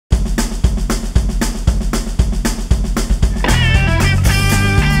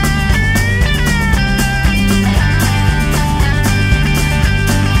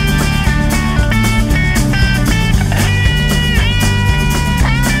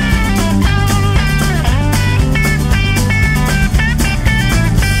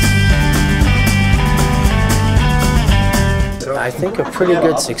a pretty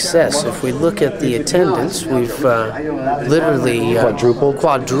good success. If we look at the attendance, we've literally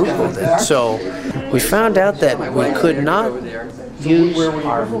quadrupled it. So we found out that we could not use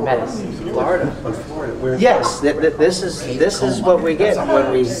our medicine. Yes, this is what we get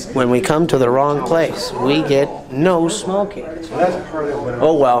when we come to the wrong place. We get no smoking.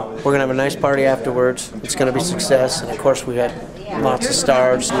 Oh well, we're gonna have a nice party afterwards. It's gonna be a success, and of course we had lots of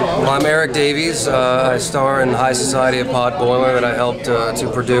stars. Well, I'm Eric Davies. I star in High Society of Potboiler that I helped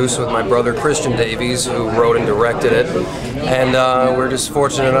to produce with my brother Christian Davies, who wrote and directed it. And we're just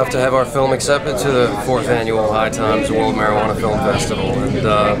fortunate enough to have our film accepted to the 4th Annual High Times World Marijuana Film Festival,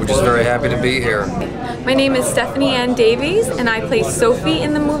 and we're just very happy to be here. My name is Stephanie Ann Davies, and I play Sophie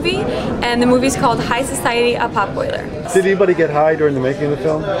in the movie, and the movie's called High Society of Potboiler. Did anybody get high during the making of the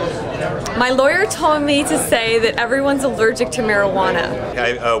film? My lawyer told me to say that everyone's allergic to marijuana.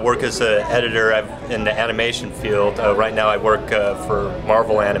 I work as an editor in the animation field. Right now I work for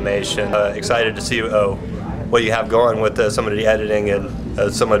Marvel Animation. Excited to see what you have going with some of the editing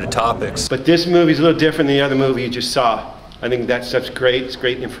and some of the topics. But this movie is a little different than the other movie you just saw. I think that stuff's great. It's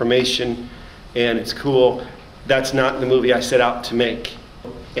great information, and it's cool. That's not the movie I set out to make.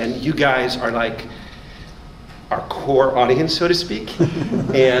 And you guys are like our core audience, so to speak,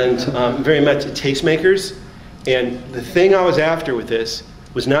 and very much tastemakers. And the thing I was after with this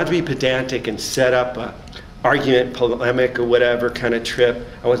was not to be pedantic and set up a argument, polemic, or whatever kind of trip.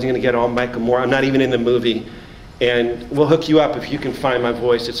 I wasn't going to get all Michael Moore. I'm not even in the movie. And we'll hook you up if you can find my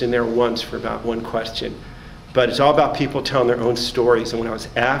voice. It's in there once for about one question. But it's all about people telling their own stories. And what I was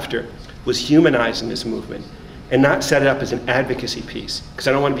after was humanizing this movement and not set it up as an advocacy piece, because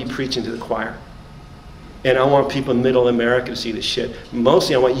I don't want to be preaching to the choir. And I want people in middle America to see this shit.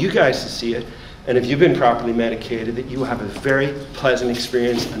 Mostly I want you guys to see it. And if you've been properly medicated, that you will have a very pleasant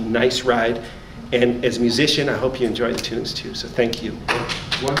experience, a nice ride. And as a musician, I hope you enjoy the tunes too. So thank you.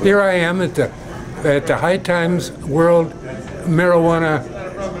 Here I am at the High Times World Marijuana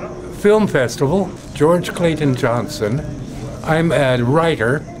Film Festival. George Clayton Johnson. I'm a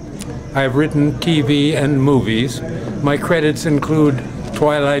writer. I've written TV and movies. My credits include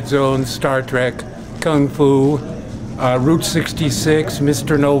Twilight Zone, Star Trek, Kung Fu, Route 66,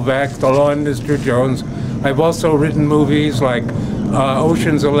 Mr. Novak, The Law and Mr. Jones. I've also written movies like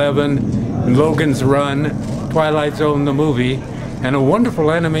Ocean's 11, Logan's Run, Twilight Zone the movie, and a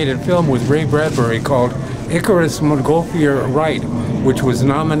wonderful animated film with Ray Bradbury called Icarus Montgolfier Wright, which was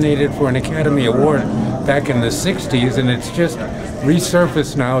nominated for an Academy Award back in the 60s, and it's just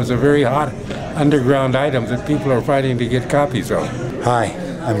resurfaced now as a very hot underground item that people are fighting to get copies of. Hi,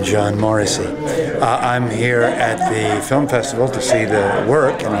 I'm John Morrissey. I'm here at the film festival to see the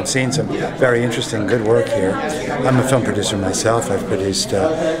work, and I've seen some very interesting, good work here. I'm a film producer myself. I've produced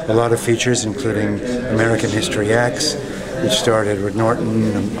a lot of features, including American History X, which starred Edward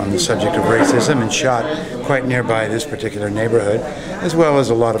Norton on the subject of racism and shot quite nearby this particular neighborhood, as well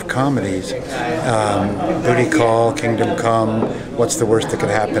as a lot of comedies. Booty Call, Kingdom Come, What's the Worst That Could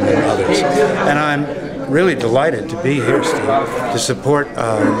Happen, and others. And I'm really delighted to be here, Steve, to support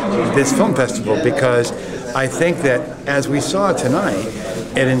this film festival, because I think that, as we saw tonight,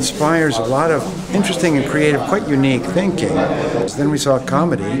 it inspires a lot of interesting and creative, quite unique thinking. Then we saw a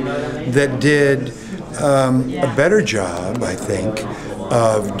comedy that did a better job, I think,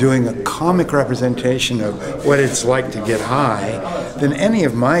 of doing a comic representation of what it's like to get high than any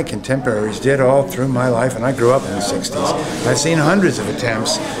of my contemporaries did all through my life, and I grew up in the 60s. I've seen hundreds of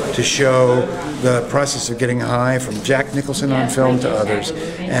attempts to show the process of getting high, from Jack Nicholson on film to others,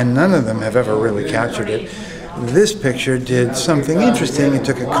 and none of them have ever really captured it. This picture did something interesting. It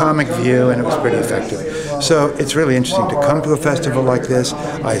took a comic view, and it was pretty effective. So it's really interesting to come to a festival like this.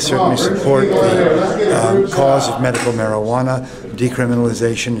 I certainly support the cause of medical marijuana,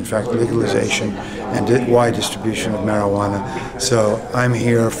 decriminalization, in fact legalization, and wide distribution of marijuana. So I'm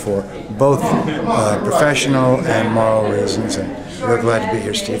here for both professional and moral reasons, and we're glad to be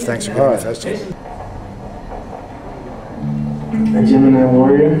here, Steve. Thanks for coming to the festival. A Gemini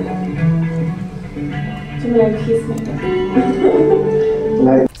warrior.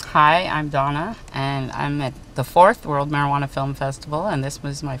 Hi, I'm Donna, and I'm at the 4th World Marijuana Film Festival, and this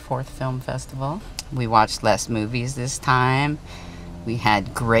was my 4th film festival. We watched less movies this time. We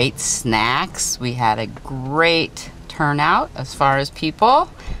had great snacks. We had a great turnout as far as people,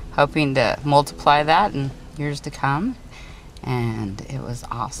 hoping to multiply that in years to come. And it was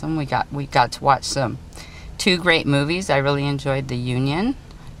awesome. We got to watch 2 great movies. I really enjoyed The Union,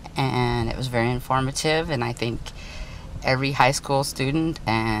 and it was very informative, and I think every high school student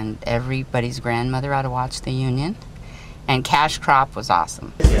and everybody's grandmother ought to watch The Union. And Cash Crop was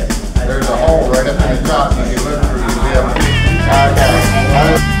awesome. There's a hole right up